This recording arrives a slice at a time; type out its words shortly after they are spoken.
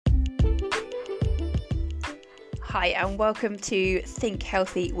Hi and welcome to Think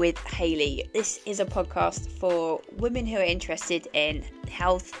Healthy with Hayley. This is a podcast for women who are interested in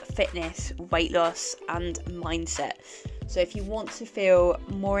health, fitness, weight loss and mindset. So if you want to feel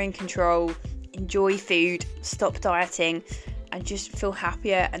more in control, enjoy food, stop dieting and just feel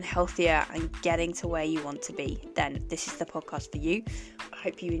happier and healthier and getting to where you want to be, then this is the podcast for you. I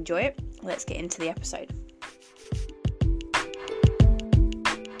hope you enjoy it. Let's get into the episode.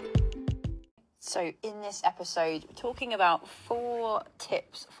 So in this episode, we're talking about 4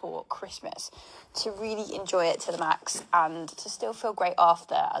 tips for Christmas to really enjoy it to the max and to still feel great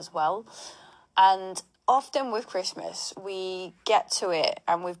after as well. And often with Christmas, we get to it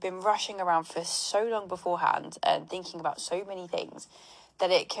and we've been rushing around for so long beforehand and thinking about so many things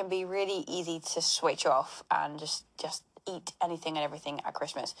that it can be really easy to switch off and just eat anything and everything at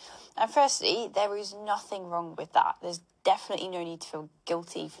Christmas. And firstly, there is nothing wrong with that. There's definitely no need to feel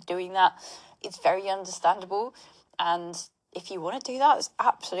guilty for doing that. It's very understandable, and if you want to do that, it's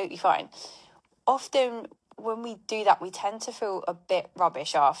absolutely fine. Often when we do that, we tend to feel a bit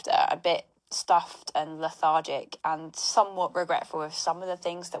rubbish after, a bit stuffed and lethargic and somewhat regretful of some of the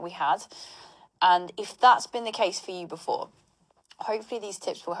things that we had. And if that's been the case for you before, hopefully these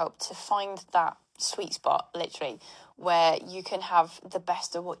tips will help to find that sweet spot, literally, where you can have the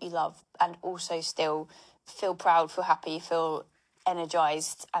best of what you love and also still feel proud, feel happy, feel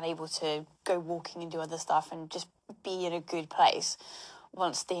energized and able to go walking and do other stuff and just be in a good place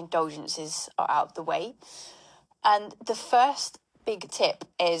once the indulgences are out of the way. And the first big tip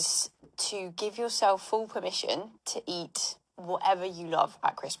is to give yourself full permission to eat whatever you love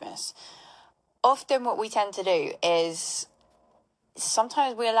at Christmas. Often what we tend to do is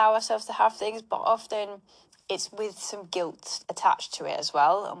sometimes we allow ourselves to have things, but often it's with some guilt attached to it as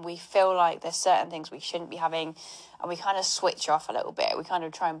well. And we feel like there's certain things we shouldn't be having and we kind of switch off a little bit. We kind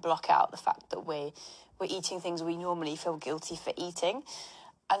of try and block out the fact that we're eating things we normally feel guilty for eating.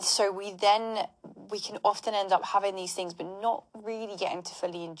 And so we can often end up having these things but not really getting to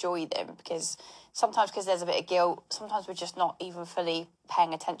fully enjoy them because there's a bit of guilt. Sometimes we're just not even fully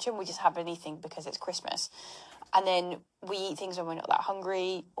paying attention. We just have anything because it's Christmas. And then we eat things when we're not that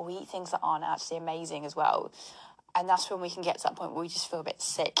hungry, or we eat things that aren't actually amazing as well. And that's when we can get to that point where we just feel a bit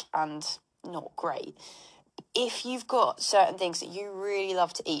sick and not great. If you've got certain things that you really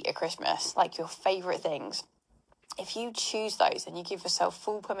love to eat at Christmas, like your favourite things, if you choose those and you give yourself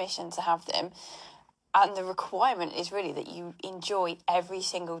full permission to have them, and the requirement is really that you enjoy every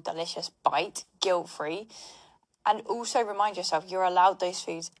single delicious bite, guilt-free, and also remind yourself you're allowed those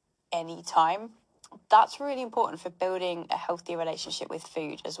foods anytime. That's really important for building a healthy relationship with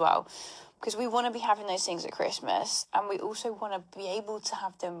food as well, because we want to be having those things at Christmas and we also want to be able to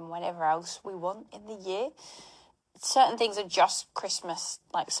have them whenever else we want in the year. Certain things are just Christmas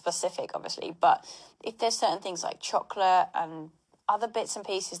specific, obviously, but if there's certain things like chocolate and other bits and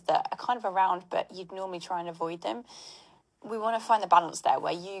pieces that are kind of around but you'd normally try and avoid them, we want to find the balance there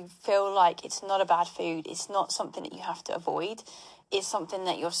where you feel like it's not a bad food, it's not something that you have to avoid, it's something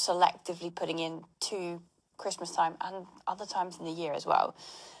that you're selectively putting in to Christmas time and other times in the year as well.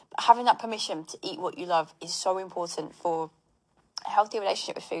 But having that permission to eat what you love is so important for a healthy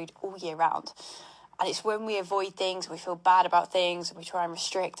relationship with food all year round. And it's when we avoid things, we feel bad about things, and we try and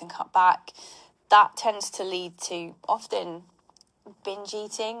restrict and cut back, that tends to lead to often binge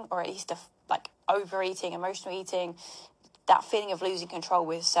eating, or at least overeating, emotional eating, that feeling of losing control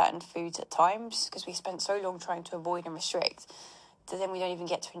with certain foods at times because we spent so long trying to avoid and restrict that then we don't even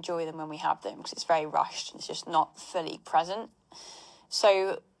get to enjoy them when we have them because it's very rushed and it's just not fully present.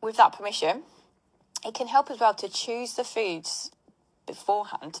 So with that permission, it can help as well to choose the foods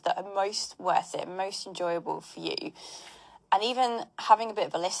beforehand that are most worth it, most enjoyable for you. And even having a bit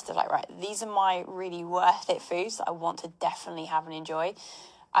of a list of these are my really worth it foods that I want to definitely have and enjoy.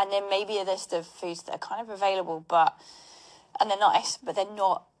 And then maybe a list of foods that are kind of available and they're nice, but they're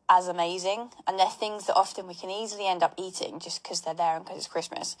not as amazing. And they're things that often we can easily end up eating just because they're there and because it's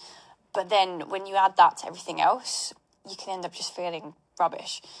Christmas. But then when you add that to everything else, you can end up just feeling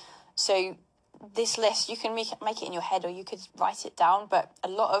rubbish. So this list, you can make it in your head or you could write it down. But a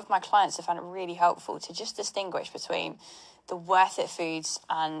lot of my clients have found it really helpful to just distinguish between the worth it foods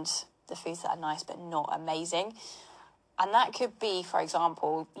and the foods that are nice but not amazing. And that could be, for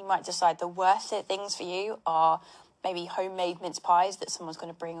example, you might decide the worth it things for you are maybe homemade mince pies that someone's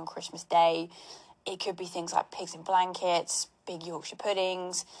going to bring on Christmas Day. It could be things like pigs in blankets, big Yorkshire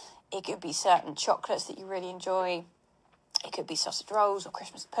puddings. It could be certain chocolates that you really enjoy. It could be sausage rolls or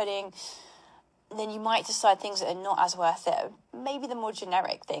Christmas pudding. And then you might decide things that are not as worth it. Maybe the more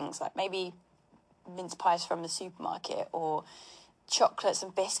generic things, like maybe mince pies from the supermarket or chocolates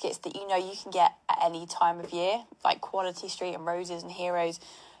and biscuits that you know you can get at any time of year, like Quality Street and Roses and Heroes.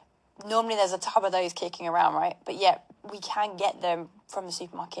 Normally there's a tub of those kicking around, right? But yet we can get them from the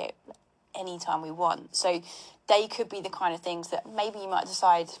supermarket anytime we want. So they could be the kind of things that maybe you might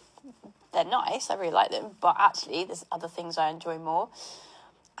decide they're nice, I really like them, but actually there's other things I enjoy more.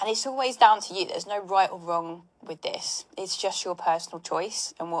 And it's always down to you. There's no right or wrong with this. It's just your personal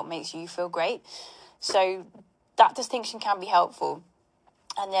choice and what makes you feel great. So that distinction can be helpful.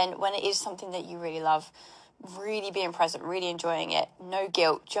 And then when it is something that you really love, really being present, really enjoying it, no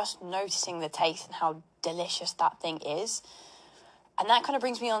guilt, just noticing the taste and how delicious that thing is. And that kind of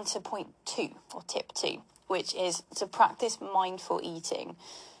brings me on to point 2, or tip 2, which is to practice mindful eating.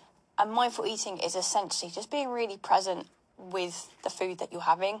 And mindful eating is essentially just being really present with the food that you're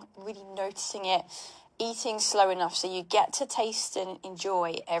having, really noticing it, eating slow enough so you get to taste and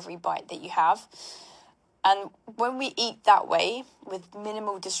enjoy every bite that you have. And when we eat that way, with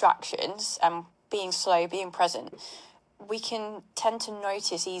minimal distractions and being slow, being present, we can tend to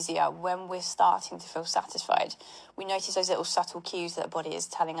notice easier when we're starting to feel satisfied. We notice those little subtle cues that the body is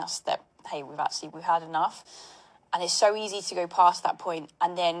telling us that, hey, we've had enough. And it's so easy to go past that point,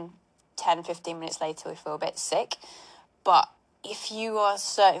 and then 10, 15 minutes later we feel a bit sick. But if you are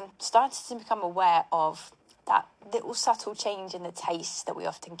starting to become aware of that little subtle change in the taste that we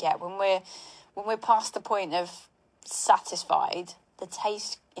often get, when we're past the point of satisfied, the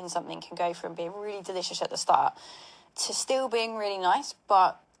taste in something can go from being really delicious at the start to still being really nice,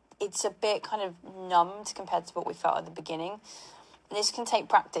 but it's a bit kind of numbed compared to what we felt at the beginning. And this can take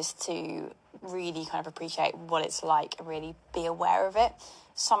practice to really kind of appreciate what it's like and really be aware of it.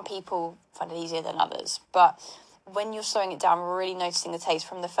 Some people find it easier than others, but when you're slowing it down, really noticing the taste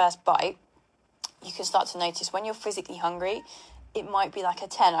from the first bite, you can start to notice when you're physically hungry, it might be like a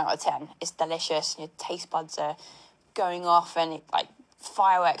 10 out of 10. It's delicious, and your taste buds are going off, and like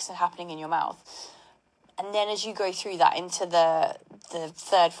fireworks are happening in your mouth. And then as you go through that into the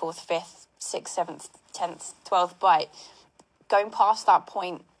 3rd, 4th, 5th, 6th, 7th, 10th, 12th bite, going past that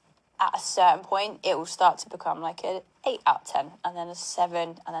point, at a certain point, it will start to become like an 8 out of 10, and then a 7,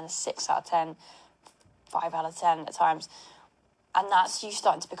 and then a 6 out of 10, 5 out of 10 at times. And that's you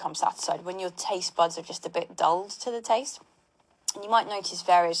starting to become satisfied when your taste buds are just a bit dulled to the taste. And you might notice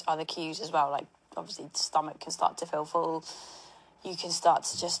various other cues as well, like obviously the stomach can start to feel full. You can start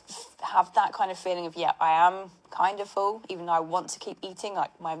to just have that kind of feeling of, yeah, I am kind of full, even though I want to keep eating,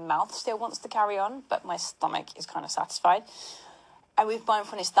 like my mouth still wants to carry on, but my stomach is kind of satisfied. And with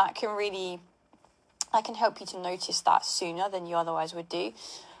mindfulness, that can help you to notice that sooner than you otherwise would do.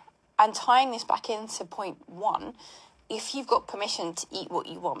 And tying this back into point 1, if you've got permission to eat what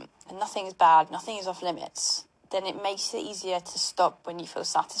you want and nothing is bad, nothing is off limits, then it makes it easier to stop when you feel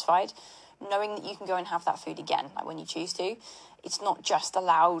satisfied, knowing that you can go and have that food again, like when you choose to. It's not just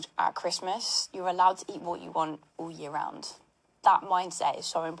allowed at Christmas. You're allowed to eat what you want all year round. That mindset is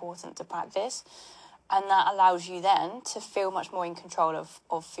so important to practice. And that allows you then to feel much more in control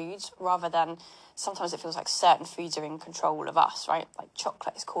of foods, rather than sometimes it feels like certain foods are in control of us, right? Like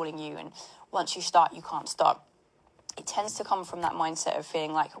chocolate is calling you, and once you start, you can't stop. It tends to come from that mindset of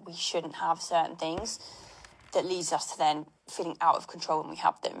feeling like we shouldn't have certain things that leads us to then feeling out of control when we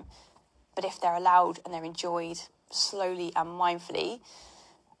have them. But if they're allowed and they're enjoyed slowly and mindfully,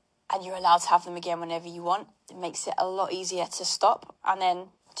 and you're allowed to have them again whenever you want, it makes it a lot easier to stop and then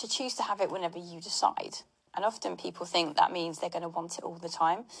to choose to have it whenever you decide. And often people think that means they're going to want it all the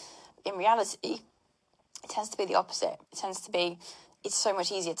time. In reality, it tends to be the opposite. It tends to be, it's so much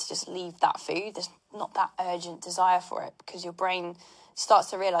easier to just leave that food. There's not that urgent desire for it, because your brain starts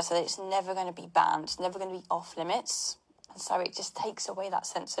to realise that it's never going to be banned, it's never going to be off limits. And so it just takes away that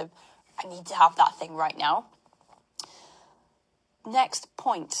sense of, I need to have that thing right now. Next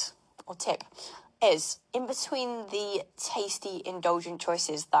point or tip is, in between the tasty, indulgent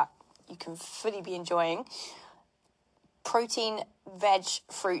choices that you can fully be enjoying, protein, veg,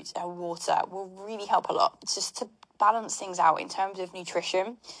 fruit and water will really help a lot. It's just to balance things out in terms of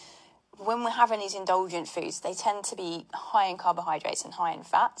nutrition. When we're having these indulgent foods, they tend to be high in carbohydrates and high in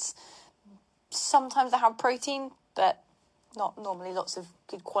fats. Sometimes they have protein, but not normally lots of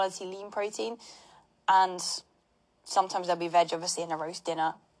good quality lean protein. And sometimes there'll be veg, obviously, in a roast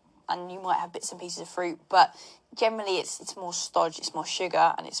dinner, and you might have bits and pieces of fruit, but generally it's more stodge, it's more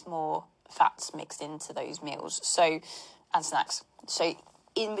sugar, and it's more fats mixed into those meals, and snacks. So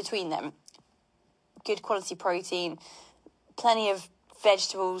in between them, good quality protein, plenty of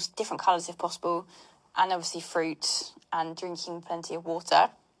vegetables, different colours if possible, and obviously fruit, and drinking plenty of water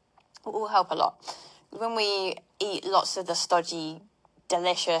will all help a lot. When we eat lots of the stodgy,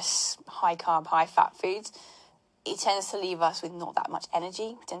 delicious, high carb, high fat foods, it tends to leave us with not that much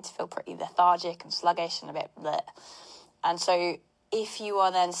energy. We tend to feel pretty lethargic and sluggish and a bit bleh. And so if you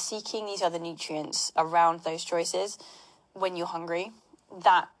are then seeking these other nutrients around those choices when you're hungry,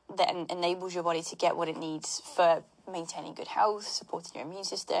 that then enables your body to get what it needs for maintaining good health, supporting your immune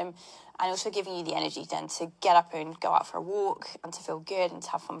system, and also giving you the energy then to get up and go out for a walk and to feel good and to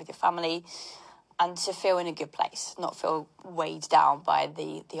have fun with your family and to feel in a good place, not feel weighed down by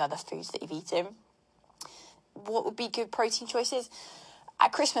the other foods that you've eaten. What would be good protein choices?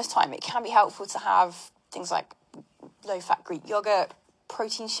 At Christmas time, it can be helpful to have things like low-fat Greek yogurt,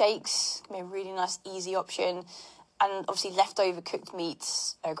 protein shakes can be a really nice, easy option, and obviously leftover cooked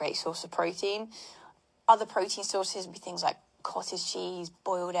meats are a great source of protein. Other protein sources would be things like cottage cheese,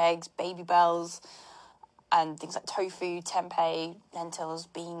 boiled eggs, baby bells, and things like tofu, tempeh, lentils,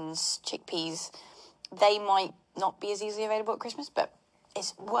 beans, chickpeas. They might not be as easily available at Christmas, but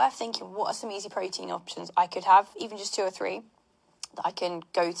it's worth thinking, what are some easy protein options I could have, even just 2 or 3, that I can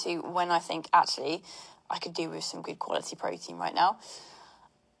go to when I think, actually, I could do with some good quality protein right now.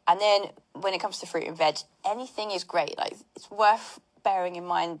 And then when it comes to fruit and veg, anything is great. Like, it's worth bearing in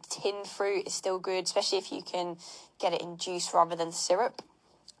mind tinned fruit is still good, especially if you can get it in juice rather than syrup.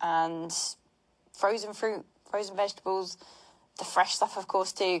 And frozen fruit, frozen vegetables, the fresh stuff, of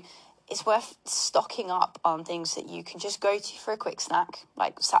course, too. It's worth stocking up on things that you can just go to for a quick snack,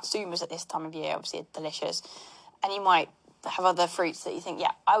 like satsumas at this time of year, obviously delicious. And you might have other fruits that you think,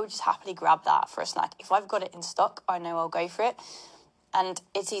 yeah, I would just happily grab that for a snack. If I've got it in stock, I know I'll go for it. And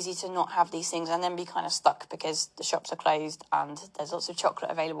it's easy to not have these things and then be kind of stuck because the shops are closed and there's lots of chocolate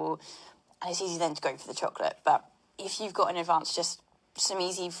available. And it's easy then to go for the chocolate. But if you've got in advance just some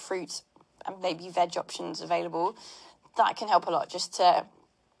easy fruit and maybe veg options available, that can help a lot just to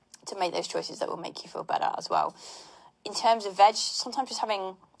make those choices that will make you feel better as well. In terms of veg, sometimes just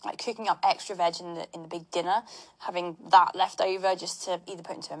having, like, cooking up extra veg in the big dinner, having that left over just to either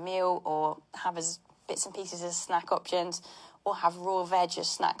put into a meal or have as bits and pieces as snack options, or have raw veg as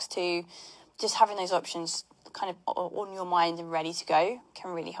snacks too. Just having those options kind of on your mind and ready to go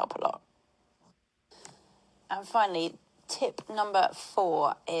can really help a lot. And finally, tip number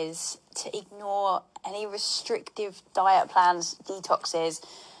 4 is to ignore any restrictive diet plans, detoxes,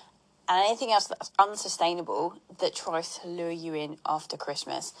 and anything else that's unsustainable that tries to lure you in after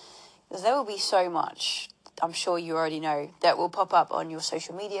Christmas. Because there will be so much, I'm sure you already know, that will pop up on your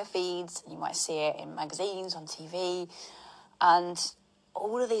social media feeds. You might see it in magazines, on TV, and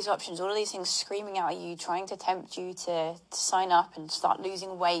all of these options, all of these things screaming out at you, trying to tempt you to sign up and start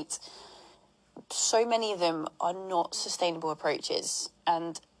losing weight. So many of them are not sustainable approaches.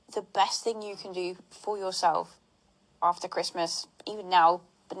 And the best thing you can do for yourself after Christmas, even now,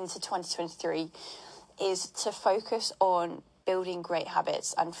 but into 2023, is to focus on building great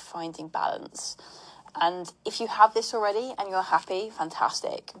habits and finding balance. And if you have this already and you're happy,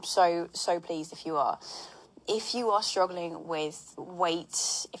 fantastic. I'm so pleased if you are. If you are struggling with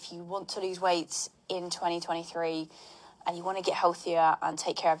weight, if you want to lose weight in 2023 and you want to get healthier and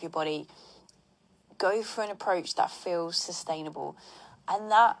take care of your body, go for an approach that feels sustainable.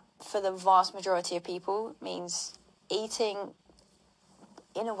 And that, for the vast majority of people, means eating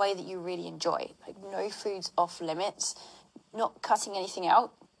in a way that you really enjoy. Like, no foods off limits, not cutting anything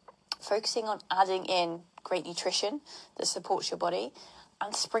out, focusing on adding in great nutrition that supports your body,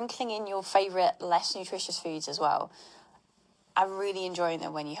 and sprinkling in your favourite less nutritious foods as well. I'm really enjoying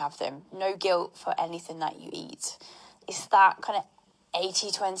them when you have them. No guilt for anything that you eat. It's that kind of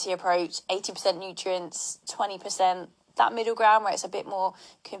 80-20 approach, 80% nutrients, 20% that middle ground where it's a bit more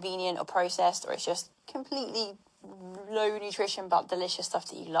convenient or processed, or it's just completely low nutrition but delicious stuff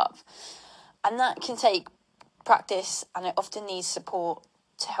that you love. And that can take practice, and it often needs support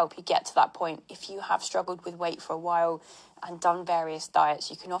to help you get to that point. If you have struggled with weight for a while and done various diets,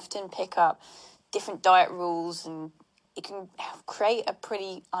 you can often pick up different diet rules, and it can create a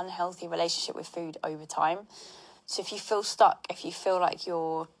pretty unhealthy relationship with food over time. So if you feel stuck, if you feel like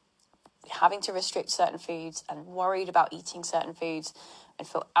you're having to restrict certain foods and worried about eating certain foods and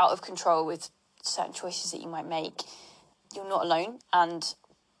feel out of control with certain choices that you might make, you're not alone, and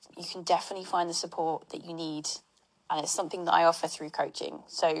you can definitely find the support that you need. And it's something that I offer through coaching.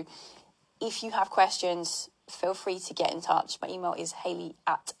 So if you have questions, feel free to get in touch. My email is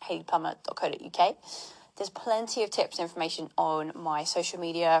hayley@hayleyplummer.co.uk. There's plenty of tips and information on my social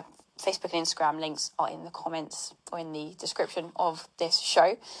media. Facebook and Instagram links are in the comments or in the description of this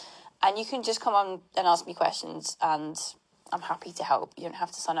show. And you can just come on and ask me questions, and I'm happy to help. You don't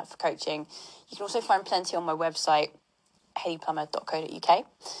have to sign up for coaching. You can also find plenty on my website, hayleyplummer.co.uk.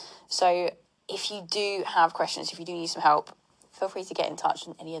 So if you do have questions, if you do need some help, feel free to get in touch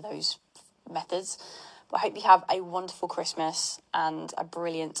on any of those methods. I hope you have a wonderful Christmas and a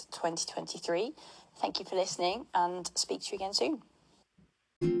brilliant 2023. Thank you for listening, and speak to you again soon.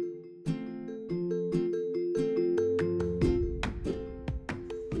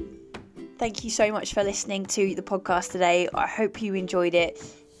 Thank you so much for listening to the podcast today. I hope you enjoyed it.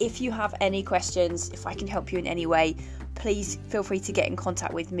 If you have any questions, if I can help you in any way, please feel free to get in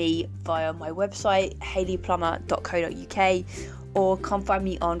contact with me via my website, hayleyplummer.co.uk, or come find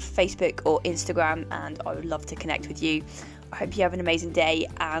me on Facebook or Instagram, and I would love to connect with you. I hope you have an amazing day,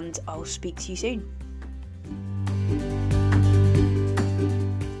 and I'll speak to you soon.